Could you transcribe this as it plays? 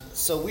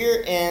So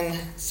we're in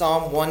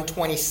Psalm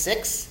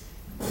 126,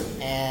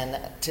 and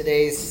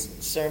today's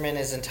sermon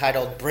is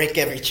entitled Break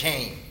Every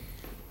Chain.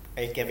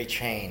 Break Every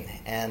Chain.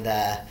 And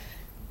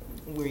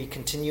we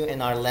continue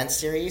in our Lent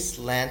series.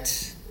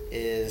 Lent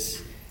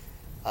means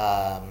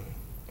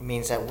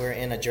that we're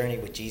in a journey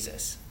with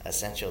Jesus,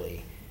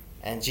 essentially.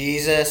 And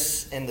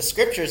Jesus, in the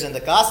scriptures, in the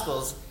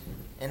Gospels,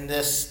 in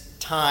this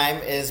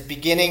time, is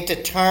beginning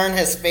to turn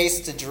his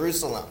face to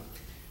Jerusalem.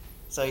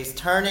 So he's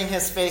turning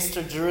his face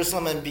to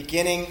Jerusalem and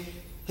beginning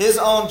his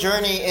own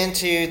journey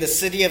into the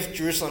city of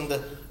Jerusalem,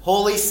 the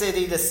holy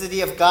city, the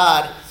city of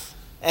God.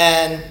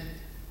 And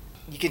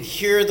you can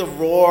hear the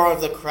roar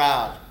of the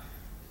crowd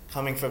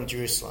coming from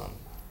Jerusalem,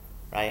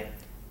 right?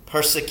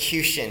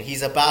 Persecution.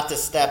 He's about to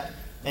step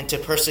into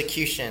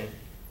persecution.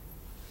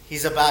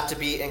 He's about to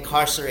be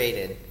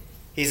incarcerated.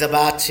 He's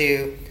about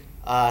to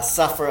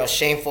suffer a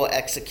shameful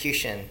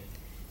execution.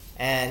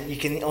 And you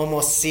can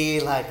almost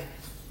see like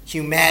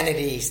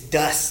humanity's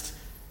dust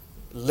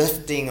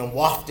lifting and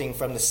wafting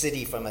from the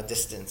city from a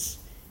distance.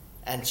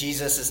 And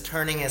Jesus is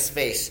turning his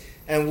face.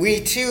 And we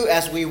too,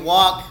 as we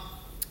walk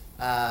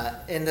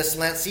in this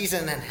Lent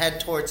season and head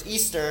towards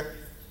Easter,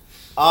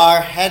 are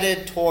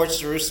headed towards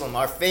Jerusalem.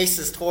 Our face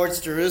is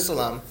towards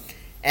Jerusalem.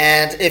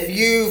 And if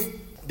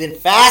you've been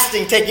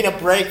fasting, taking a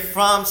break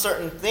from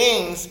certain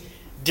things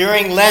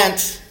during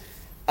Lent,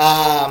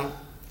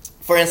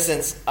 for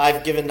instance,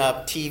 I've given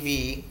up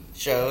TV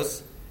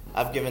shows.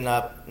 I've given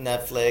up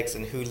Netflix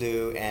and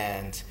Hulu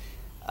and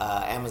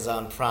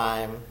Amazon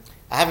Prime.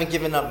 I haven't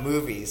given up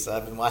movies, so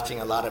I've been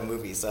watching a lot of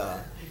movies. So,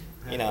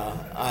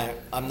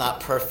 I'm not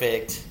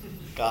perfect.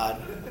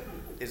 God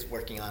is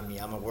working on me.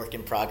 I'm a work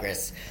in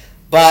progress.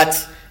 But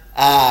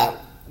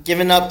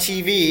giving up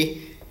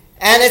TV.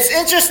 And it's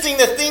interesting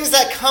the things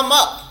that come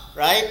up,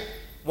 right?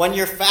 When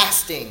you're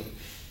fasting.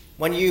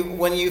 When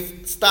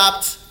you've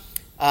stopped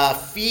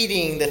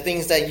feeding the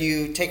things that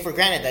you take for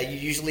granted, that you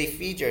usually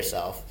feed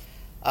yourself.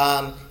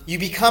 You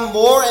become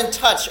more in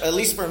touch, at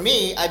least for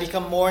me, I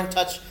become more in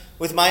touch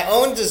with my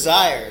own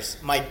desires,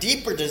 my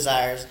deeper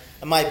desires,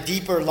 and my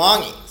deeper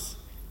longings.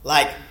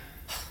 Like,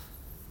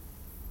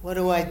 what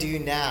do I do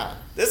now?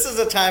 This is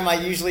a time I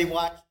usually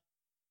watch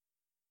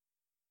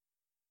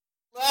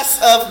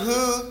less of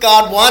who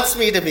God wants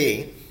me to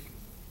be.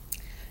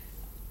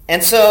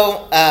 And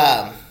so,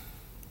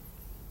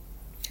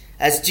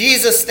 as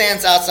Jesus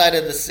stands outside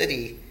of the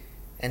city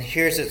and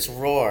hears its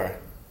roar,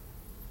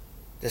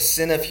 the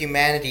sin of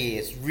humanity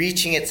is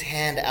reaching its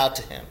hand out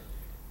to him,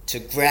 to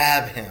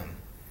grab him,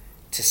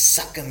 to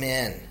suck him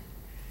in,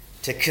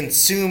 to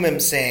consume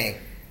him, saying,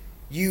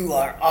 "You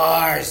are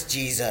ours,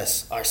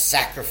 Jesus, our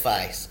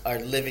sacrifice, our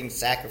living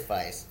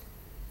sacrifice."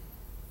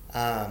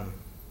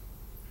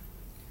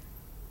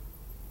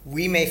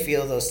 We may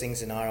feel those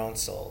things in our own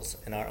souls,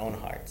 in our own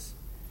hearts,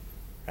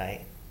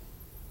 right?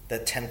 The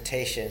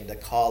temptation, the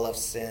call of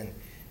sin,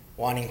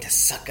 wanting to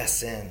suck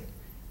us in,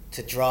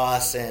 to draw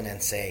us in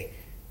and say,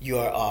 "You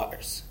are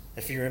ours."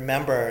 If you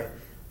remember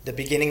the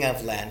beginning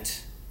of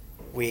Lent,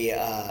 we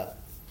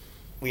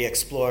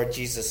explored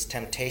Jesus'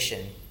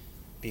 temptation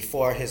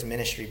before his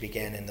ministry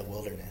began in the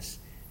wilderness.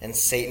 And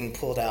Satan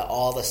pulled out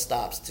all the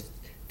stops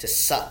to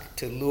suck,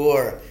 to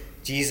lure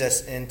Jesus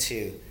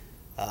into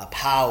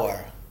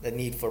power, the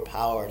need for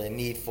power, the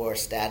need for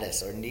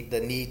status, or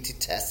the need to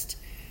test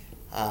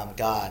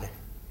God.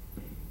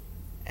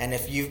 And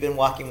if you've been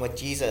walking with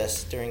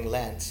Jesus during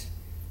Lent,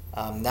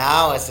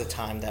 now is the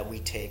time that we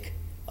take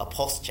a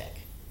pulse check.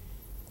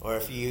 Or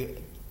if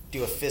you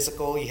do a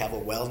physical, you have a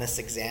wellness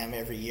exam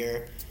every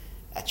year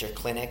at your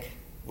clinic.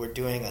 We're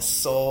doing a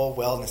soul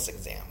wellness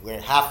exam.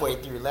 We're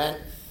halfway through Lent,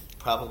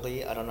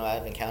 probably, I don't know, I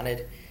haven't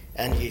counted.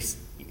 And you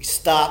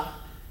stop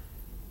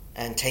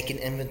and take an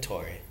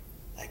inventory.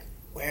 Like,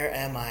 where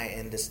am I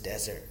in this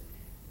desert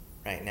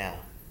right now?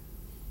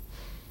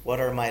 What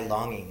are my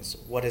longings?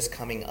 What is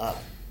coming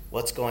up?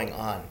 What's going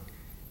on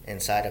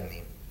inside of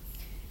me?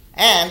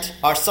 And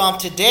our psalm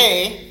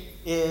today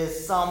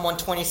is Psalm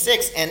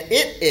 126, and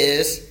it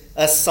is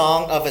a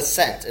song of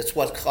ascent. It's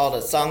what's called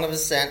a song of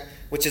ascent,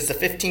 which is the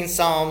 15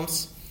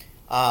 Psalms,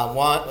 Psalm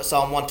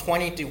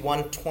 120 to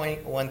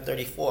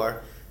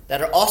 134,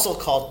 that are also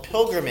called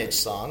pilgrimage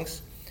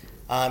songs,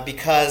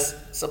 because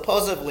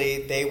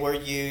supposedly they were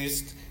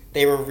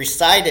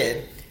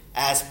recited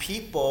as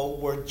people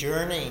were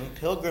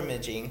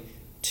pilgrimaging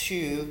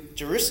to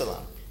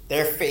Jerusalem.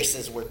 Their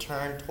faces were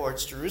turned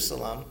towards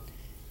Jerusalem,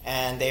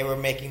 and they were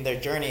making their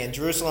journey. And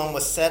Jerusalem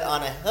was set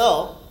on a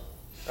hill,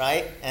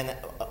 right? And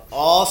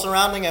all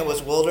surrounding it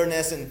was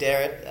wilderness and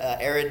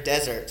arid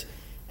desert.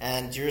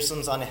 And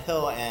Jerusalem's on a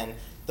hill, and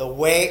the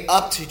way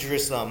up to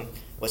Jerusalem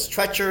was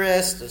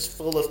treacherous, it was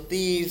full of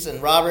thieves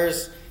and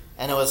robbers,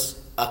 and it was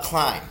a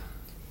climb.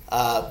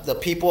 The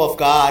people of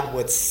God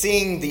would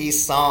sing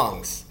these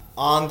songs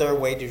on their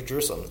way to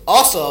Jerusalem.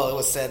 Also, it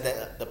was said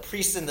that the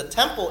priests in the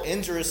temple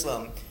in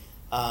Jerusalem,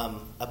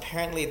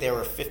 apparently there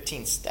were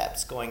 15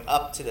 steps going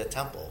up to the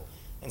temple.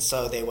 And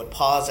so they would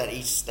pause at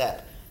each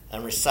step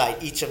and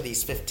recite each of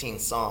these 15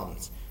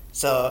 psalms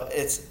So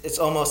it's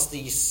almost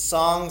these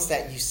songs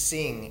that you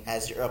sing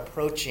as you're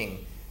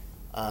approaching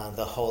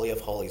the Holy of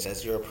Holies,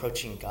 as you're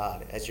approaching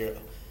God, as you're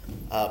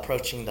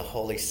approaching the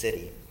holy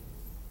city.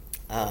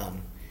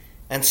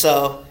 And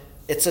so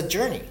it's a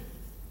journey,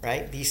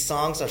 right? These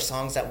songs are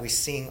songs that we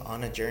sing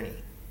on a journey.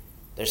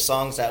 They're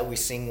songs that we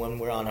sing when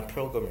we're on a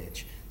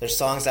pilgrimage. They're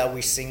songs that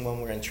we sing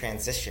when we're in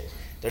transition.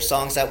 They're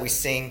songs that we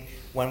sing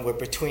when we're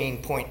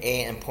between point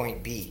A and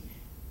point B,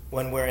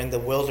 when we're in the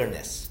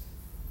wilderness,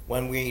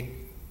 when we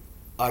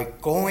are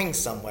going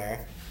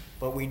somewhere,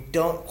 but we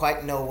don't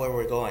quite know where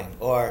we're going,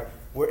 or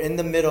we're in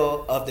the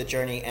middle of the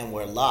journey and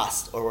we're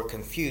lost, or we're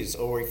confused,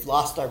 or we've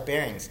lost our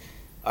bearings,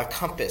 our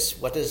compass.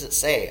 What does it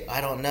say?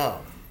 I don't know.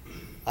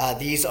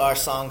 These are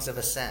songs of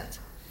ascent.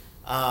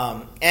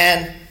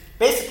 And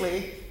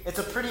basically, it's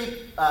a pretty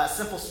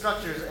simple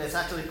structure. It's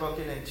actually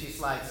broken in 2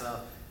 slides.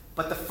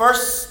 But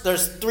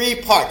there's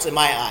 3 parts in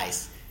my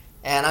eyes.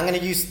 And I'm going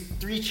to use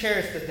 3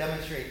 chairs to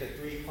demonstrate the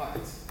 3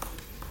 parts.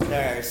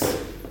 There's...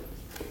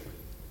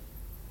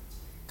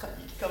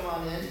 Come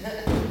on in.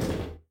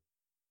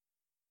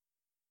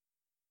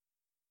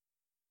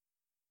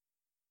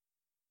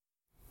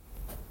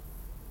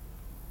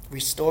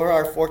 Restore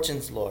our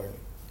fortunes, Lord,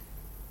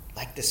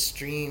 like the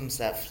streams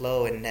that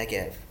flow in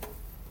Negev,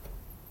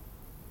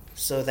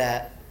 so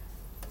that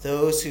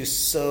those who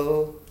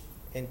sow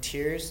in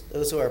tears,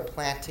 those who are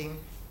planting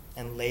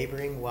and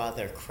laboring while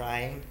they're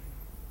crying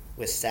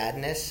with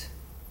sadness,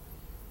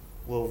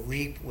 will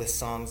reap with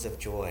songs of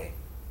joy.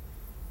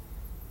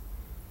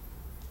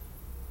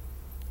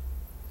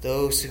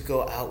 Those who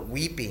go out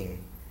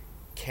weeping,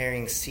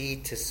 carrying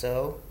seed to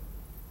sow,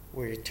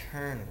 will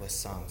return with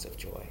songs of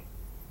joy,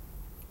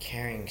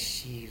 carrying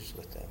sheaves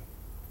with them.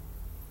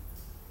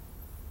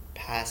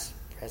 Past,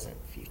 present,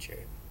 future.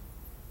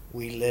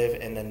 We live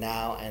in the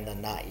now and the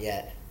not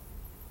yet,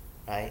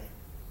 right?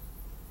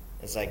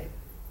 It's like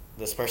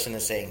this person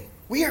is saying,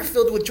 we are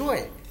filled with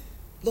joy.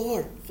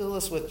 Lord, fill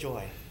us with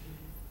joy,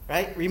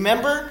 right?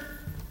 Remember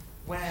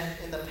when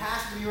in the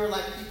past we were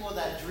like people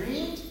that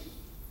dreamed?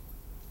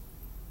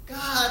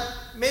 God,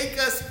 make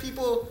us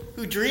people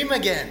who dream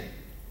again,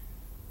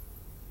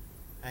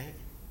 right?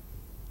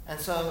 And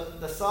so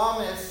the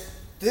psalmist,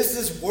 this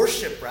is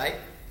worship, right?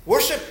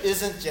 Worship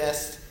isn't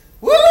just,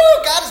 woo,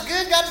 God is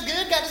good, God is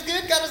good, God is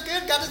good, God is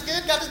good, God is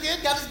good, God is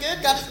good, God is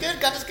good, God is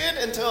good, God is good,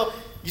 until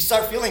you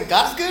start feeling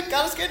God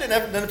is good, and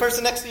then the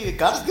person next to you,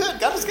 God is good,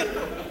 God is good,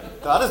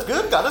 God is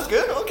good, God is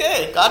good,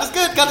 okay, God is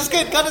good, God is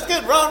good, God is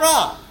good, rah,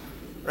 rah,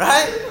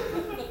 right?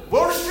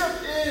 Worship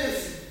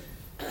is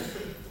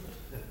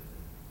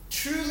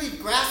truly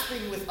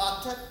grasping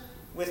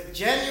with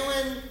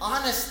genuine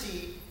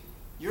honesty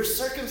your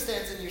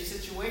circumstance and your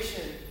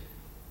situation,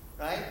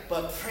 right?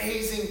 But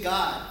praising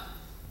God,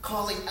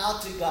 calling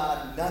out to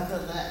God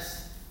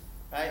nonetheless,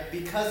 right?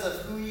 Because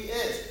of who He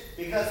is.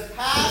 Because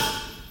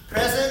past,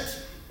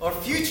 present, or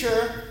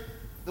future,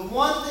 the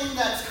one thing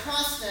that's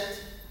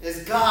constant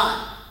is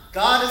God.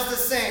 God is the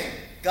same.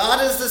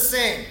 God is the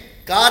same.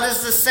 God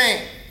is the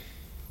same.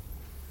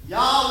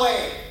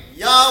 Yahweh,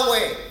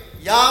 Yahweh,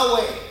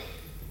 Yahweh.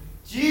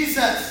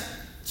 Jesus,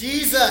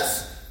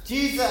 Jesus,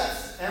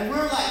 Jesus. And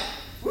we're like,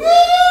 woo!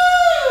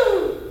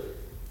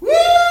 Woo!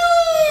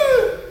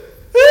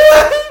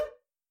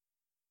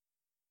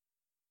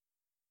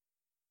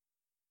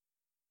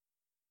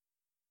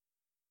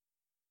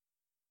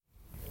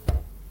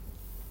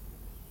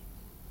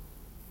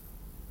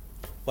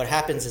 What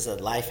happens is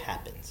that life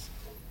happens,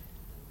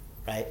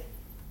 right?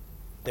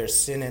 There's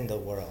sin in the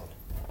world.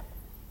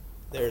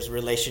 There's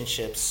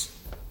relationships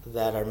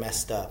that are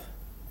messed up.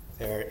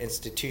 There are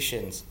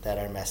institutions that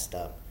are messed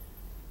up.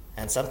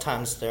 And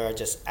sometimes there are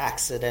just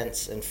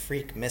accidents and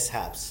freak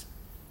mishaps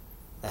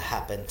that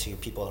happen to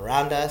people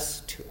around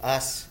us, to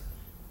us,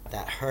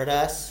 that hurt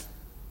us,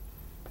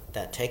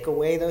 that take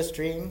away those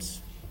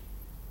dreams,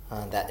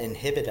 that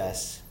inhibit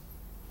us.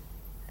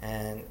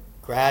 And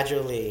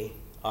gradually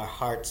our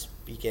hearts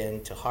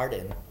begin to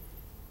harden,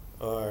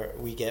 or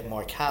we get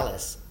more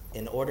callous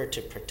in order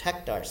to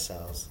protect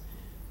ourselves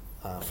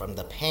from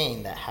the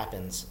pain that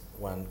happens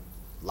when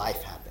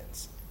life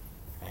happens,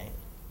 right?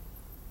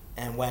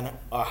 And when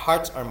our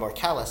hearts are more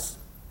callous,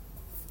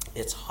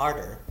 it's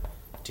harder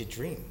to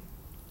dream,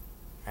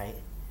 right?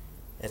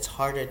 It's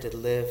harder to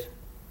live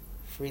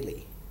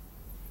freely.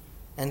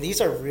 And these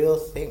are real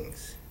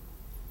things,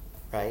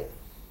 right?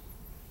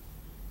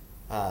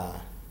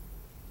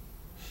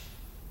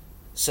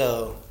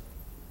 So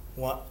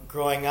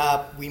growing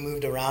up, we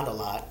moved around a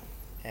lot,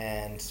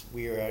 and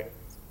we were an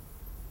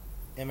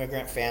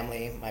immigrant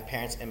family. My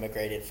parents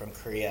immigrated from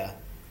Korea.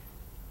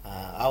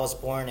 I was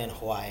born in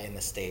Hawaii in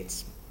the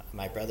States.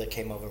 My brother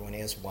came over when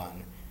he was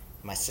 1.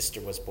 My sister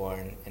was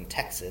born in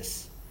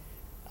Texas.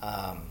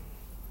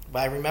 But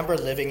I remember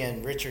living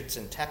in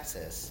Richardson,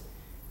 Texas,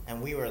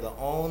 and we were the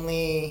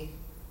only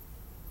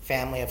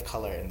family of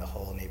color in the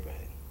whole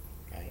neighborhood,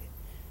 right?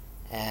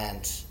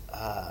 And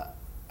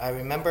I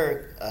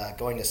remember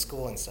going to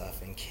school and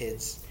stuff, and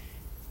kids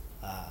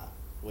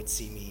would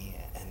see me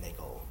and they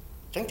go,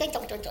 jung, jung,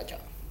 jung, jung, jung, jung,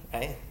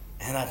 right?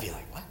 And I'd be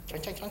like, what?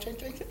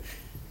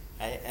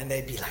 Right? And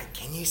they'd be like,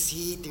 can you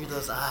see through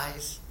those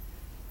eyes?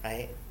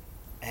 Right?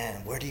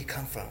 And where do you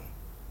come from?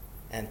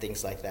 And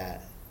things like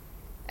that.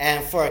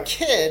 And for a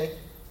kid,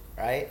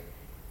 right,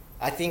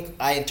 I think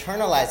I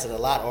internalized it a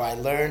lot, or I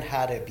learned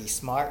how to be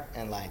smart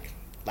and like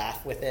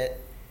laugh with it,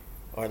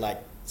 or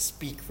like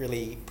speak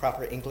really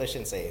proper English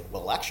and say,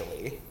 well,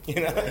 actually,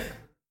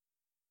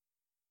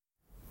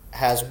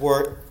 has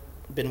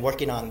been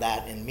working on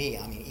that in me.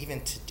 I mean,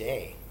 even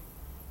today,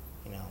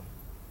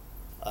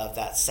 of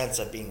that sense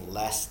of being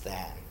less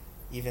than,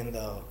 even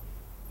though,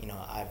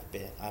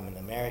 I'm an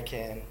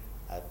American,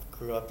 I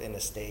grew up in the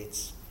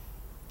States,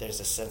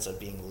 there's a sense of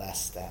being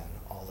less than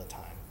all the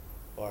time,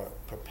 or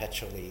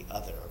perpetually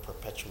other, or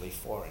perpetually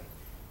foreign,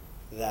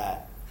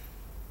 that,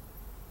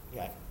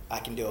 I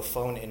can do a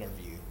phone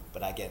interview,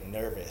 but I get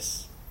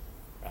nervous,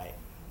 right,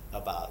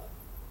 about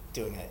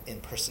doing an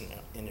in-person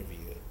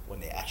interview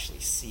when they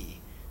actually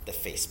see the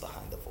face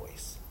behind the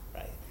voice,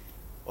 right,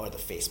 or the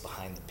face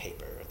behind the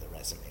paper or the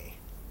resume.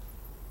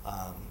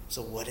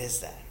 So what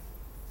is that?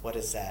 What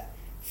is that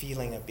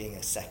feeling of being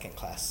a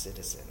second-class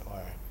citizen?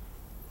 Or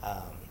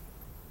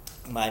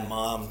my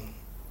mom,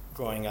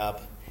 growing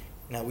up,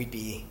 we'd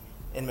be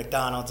in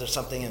McDonald's or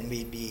something, and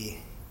we'd be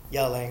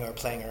yelling or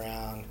playing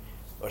around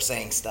or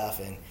saying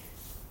stuff, and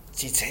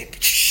she'd say,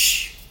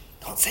 shh,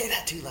 don't say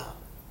that too loud,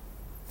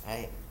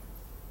 right?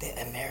 The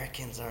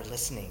Americans are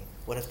listening.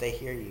 What if they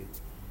hear you,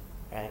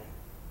 right?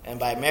 And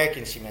by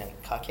Americans, she meant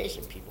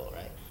Caucasian people,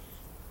 right?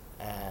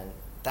 And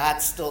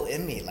that's still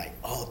in me, like,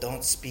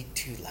 don't speak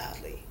too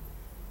loudly,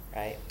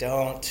 right?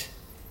 Don't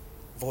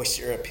voice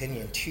your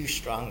opinion too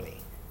strongly,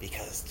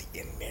 because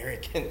the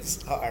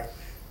Americans are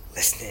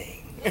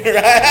listening,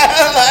 right?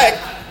 I'm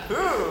like,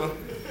 ooh,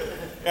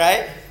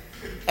 right?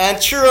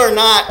 And true or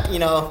not,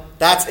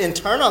 that's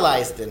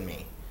internalized in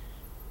me,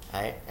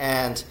 right?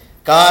 And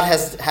God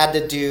has had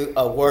to do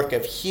a work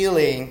of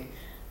healing.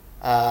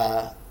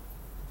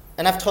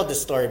 And I've told this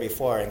story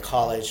before in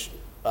college,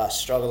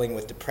 struggling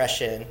with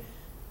depression,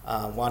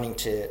 wanting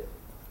to,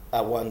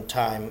 at one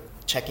time,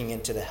 checking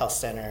into the health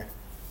center,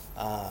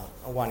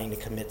 wanting to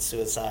commit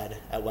suicide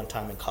at one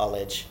time in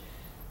college.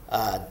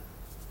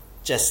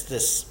 Just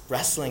this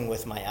wrestling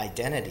with my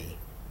identity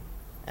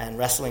and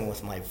wrestling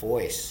with my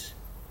voice.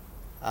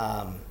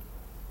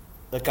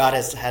 But God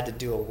has had to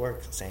do a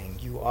work saying,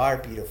 you are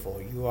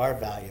beautiful, you are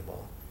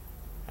valuable.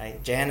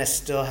 Right? Janice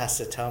still has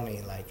to tell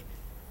me, like,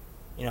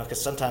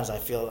 because sometimes I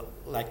feel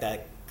like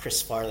that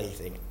Chris Farley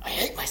thing. I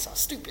hate myself,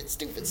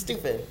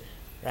 stupid,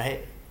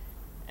 right?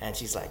 And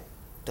she's like,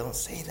 don't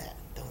say that,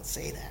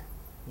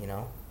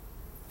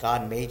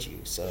 God made you,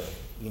 so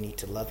you need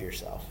to love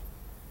yourself.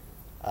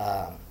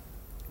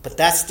 But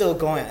that's still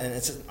going, and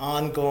it's an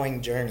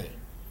ongoing journey.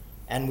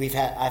 And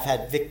I've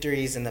had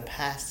victories in the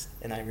past,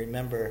 and I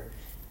remember,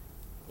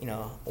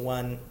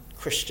 one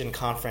Christian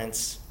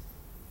conference,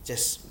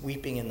 just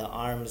weeping in the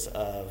arms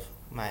of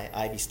my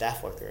Ivy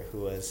staff worker,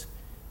 who was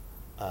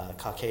a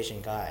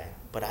Caucasian guy.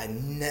 But I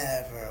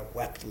never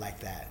wept like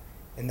that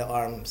in the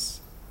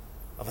arms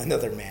of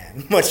another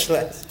man, much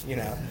less,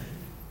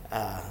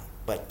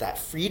 but that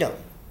freedom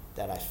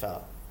that I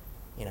felt,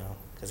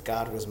 because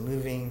God was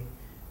moving,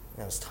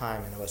 and it was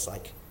time, and it was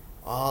like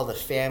all the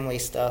family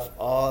stuff,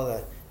 all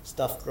the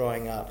stuff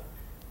growing up,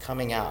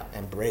 coming out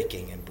and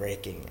breaking and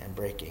breaking and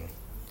breaking.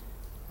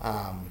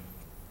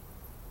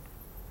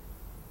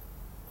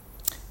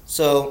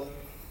 So,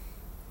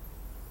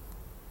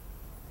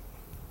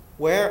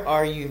 where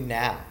are you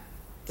now?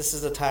 This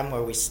is the time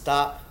where we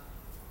stop,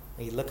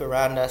 we look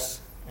around us,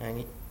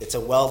 and it's a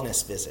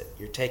wellness visit.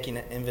 You're taking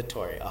an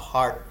inventory, a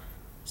heart,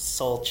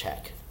 soul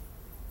check,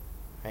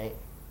 right?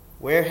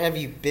 Where have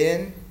you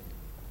been?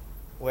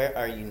 Where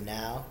are you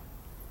now?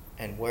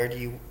 And where do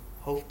you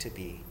hope to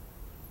be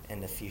in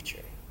the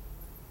future?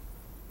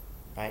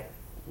 Right?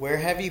 Where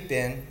have you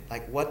been?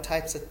 Like, what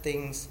types of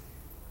things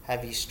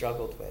have you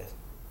struggled with?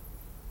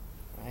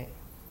 Right?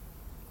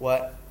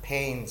 What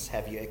pains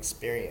have you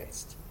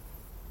experienced?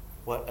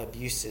 What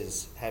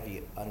abuses have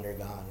you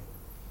undergone?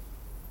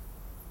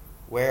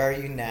 Where are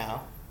you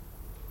now?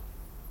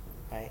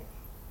 Right?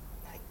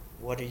 Like,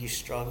 what are you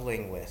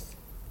struggling with?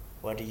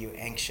 What are you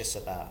anxious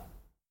about?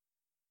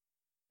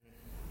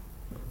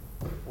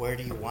 Where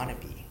do you want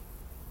to be?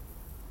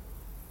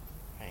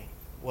 Right?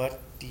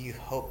 What do you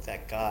hope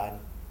that God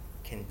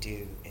can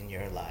do in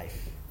your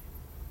life?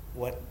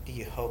 What do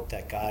you hope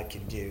that God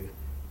can do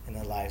in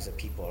the lives of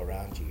people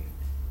around you?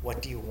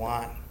 What do you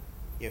want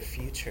your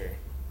future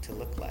to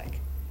look like?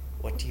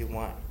 What do you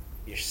want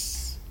your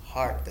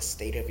heart, the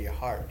state of your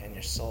heart and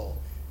your soul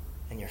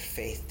and your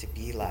faith to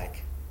be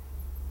like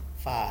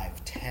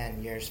 5,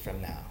 10 years from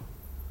now?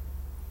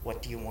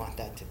 What do you want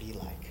that to be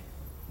like?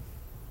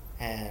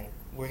 And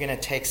we're going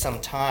to take some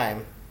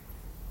time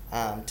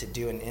to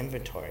do an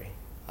inventory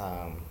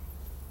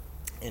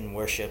in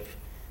worship,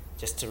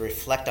 just to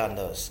reflect on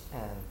those.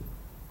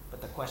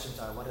 But the questions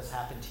are, what has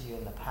happened to you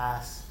in the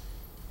past?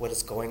 What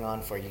is going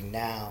on for you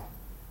now?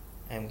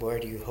 And where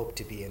do you hope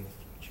to be in the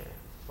future?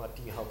 What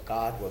do you hope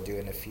God will do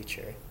in the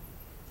future?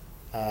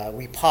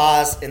 we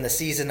pause in the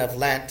season of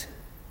Lent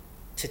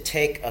to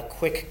take a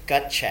quick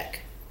gut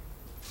check.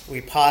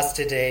 We pause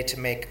today to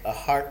make a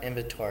heart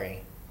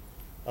inventory,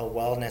 a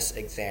wellness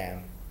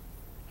exam.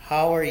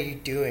 How are you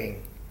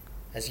doing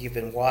as you've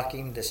been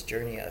walking this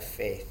journey of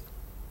faith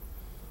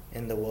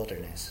in the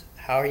wilderness?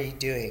 How are you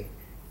doing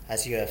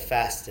as you have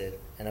fasted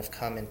and have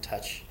come in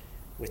touch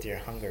with your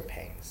hunger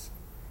pangs?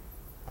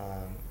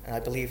 And I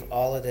believe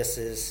all of this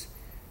is,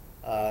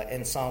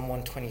 in Psalm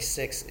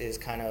 126, is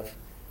kind of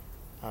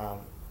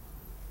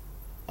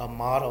a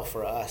model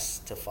for us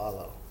to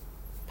follow.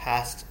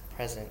 Past,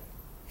 present,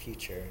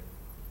 future.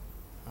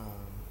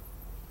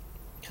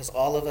 Because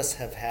all of us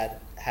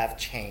have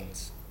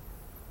chains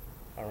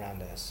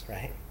around us,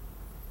 right?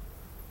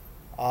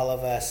 All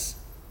of us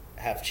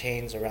have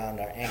chains around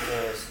our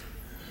ankles,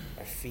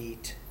 our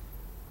feet,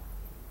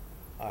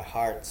 our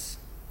hearts.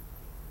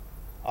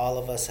 All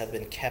of us have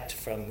been kept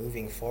from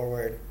moving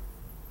forward,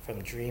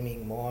 from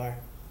dreaming more,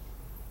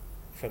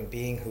 from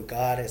being who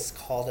God has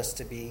called us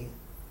to be,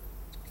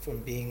 from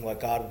being what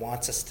God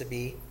wants us to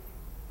be.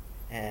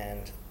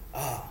 And,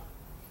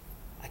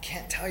 I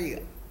can't tell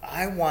you,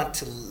 I want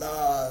to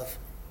love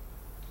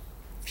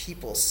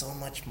people so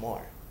much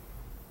more.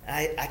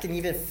 I can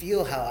even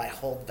feel how I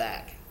hold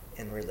back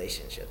in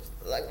relationships.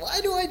 Like, why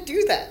do I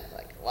do that?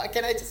 Like, why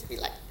can't I just be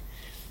like...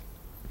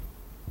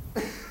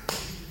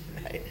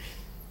 right?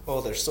 Oh,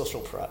 there's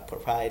social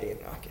propriety.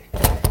 Okay.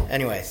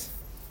 Anyways,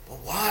 but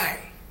why?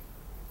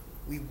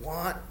 We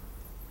want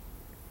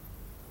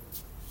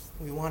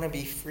to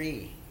be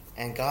free.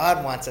 And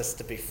God wants us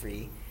to be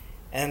free.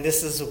 And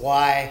this is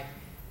why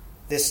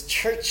this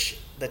church,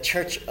 the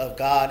church of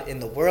God in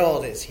the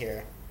world, is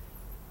here.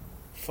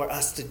 For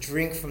us to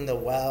drink from the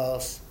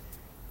wells.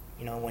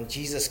 You know, when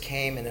Jesus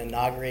came and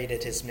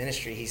inaugurated his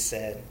ministry, he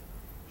said,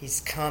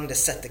 he's come to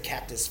set the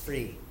captives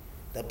free.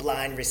 The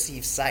blind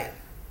receive sight.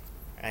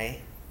 Right?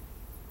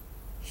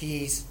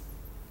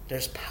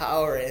 There's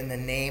power in the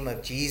name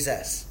of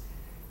Jesus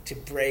to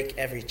break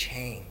every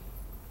chain.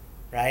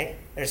 Right?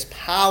 There's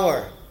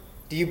power.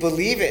 Do you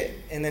believe it?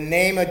 In the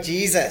name of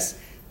Jesus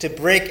to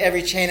break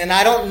every chain. And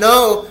I don't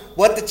know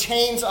what the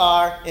chains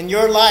are in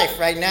your life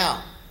right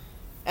now.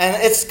 And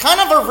it's kind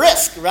of a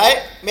risk, right?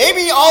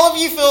 Maybe all of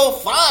you feel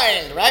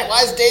fine, right?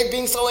 Why is Dave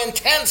being so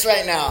intense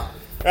right now?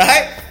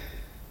 Right?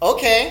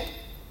 Okay.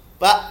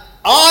 But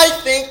I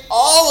think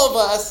all of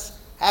us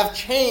have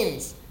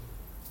chains,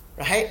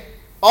 right?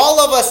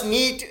 All of us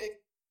need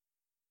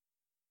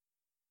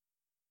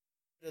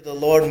to the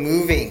Lord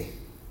moving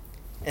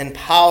in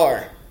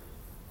power.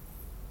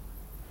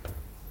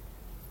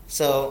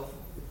 So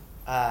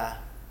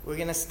we're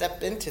going to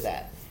step into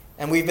that.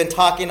 And we've been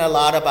talking a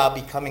lot about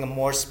becoming a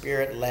more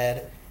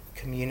spirit-led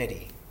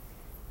community.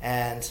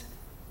 And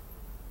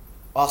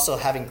also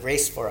having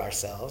grace for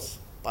ourselves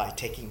by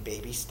taking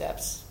baby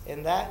steps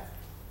in that.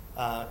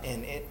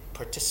 In it,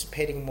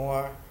 participating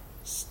more,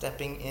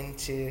 stepping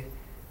into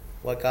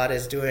what God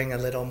is doing a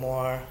little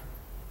more.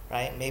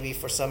 Right? Maybe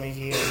for some of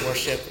you in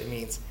worship, it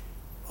means,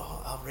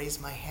 I'll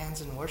raise my hands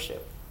in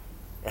worship.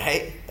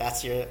 Right?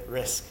 That's your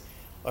risk.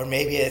 Or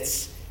maybe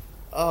it's,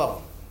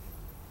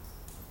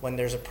 when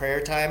there's a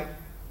prayer time,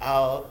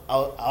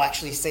 I'll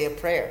actually say a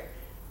prayer,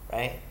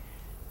 right?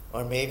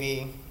 Or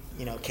maybe,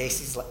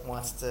 Casey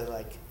wants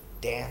to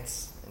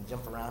dance and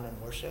jump around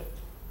and worship.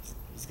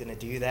 He's going to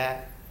do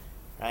that,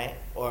 right?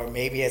 Or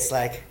maybe it's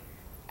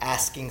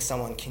asking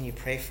someone, can you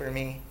pray for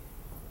me,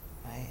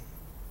 right?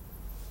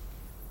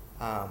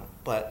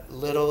 But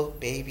little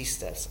baby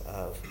steps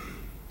of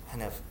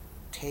kind of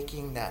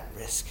taking that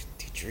risk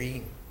to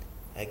dream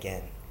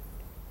again,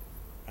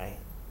 right?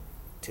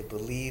 To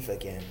believe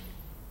again,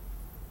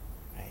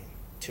 right?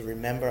 To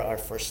remember our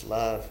first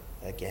love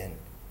again.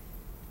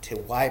 To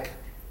wipe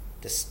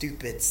the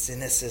stupid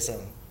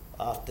cynicism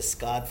off this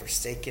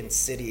God-forsaken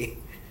city.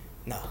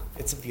 No,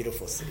 it's a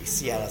beautiful city.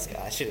 Seattle's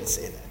God. I shouldn't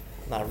say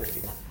that. Not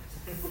riffing.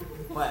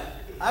 What?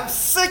 I'm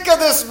sick of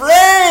this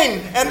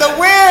rain and the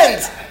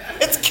wind.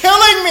 It's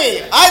killing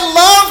me. I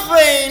love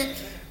rain,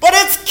 but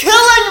it's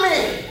killing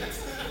me.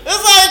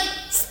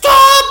 It's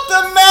stop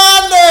the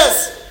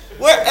madness.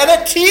 And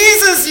it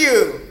teases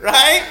you,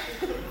 right?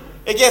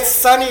 It gets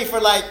sunny for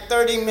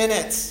 30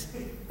 minutes.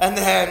 And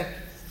then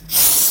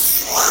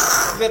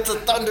it's a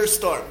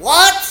thunderstorm.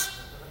 What?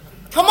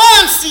 Come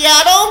on,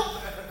 Seattle.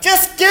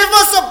 Just give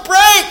us a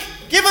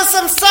break. Give us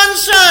some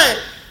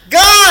sunshine.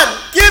 God,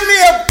 give me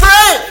a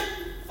break.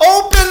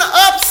 Open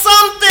up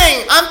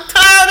something. I'm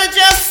tired of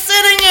just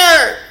sitting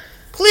here.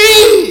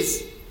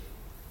 Please.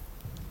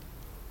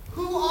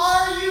 Who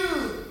are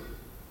you?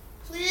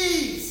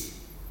 Please.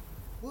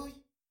 Will you?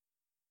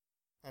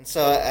 And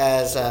so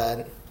as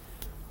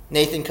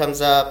Nathan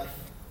comes up,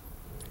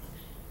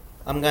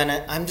 I'm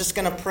just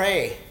gonna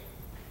pray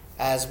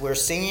as we're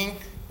singing.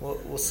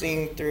 We'll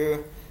sing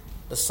through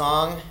the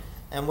song,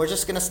 and we're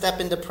just gonna step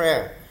into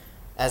prayer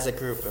as a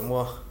group, and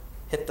we'll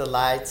hit the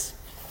lights,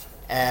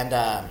 and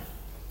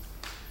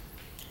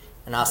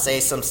I'll say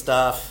some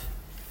stuff,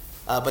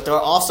 but there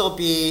will also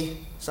be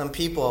some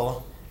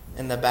people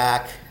in the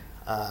back,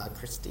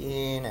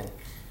 Christine and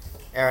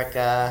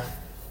Erica,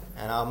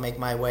 and I'll make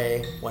my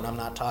way when I'm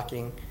not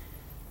talking,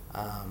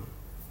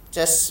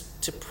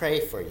 just to pray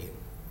for you,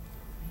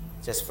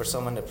 just for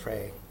someone to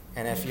pray.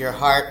 And if your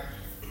heart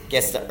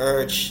gets the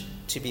urge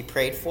to be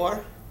prayed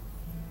for,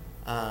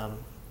 I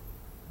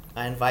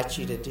invite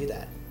you to do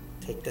that.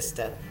 Take the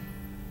step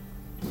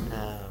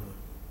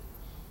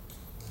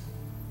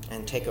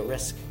and take a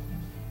risk.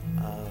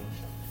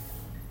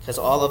 Because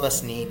all of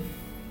us need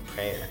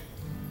prayer.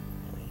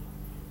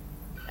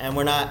 And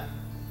we're not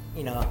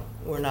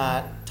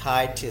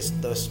tied to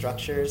those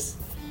structures.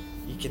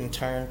 You can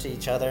turn to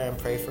each other and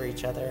pray for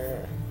each other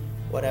or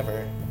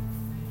whatever.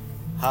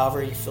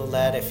 However you feel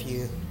led, if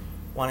you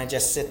want to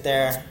just sit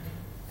there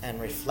and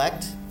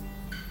reflect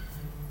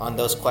on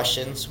those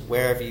questions.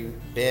 Where have you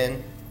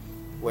been?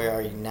 Where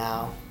are you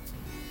now?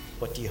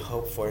 What do you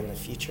hope for in the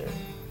future?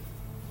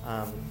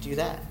 Do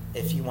that.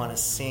 If you want to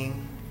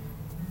sing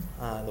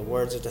the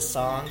words of the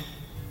song,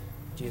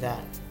 do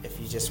that. If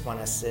you just want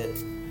to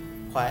sit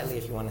quietly,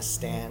 if you want to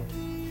stand,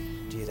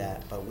 do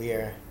that. But we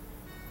are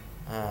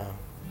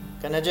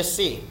going to just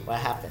see what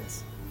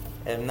happens.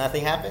 If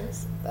nothing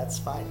happens, that's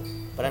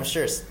fine. But I'm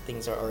sure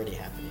things are already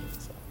happening.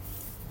 So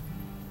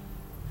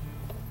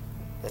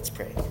let's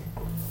pray.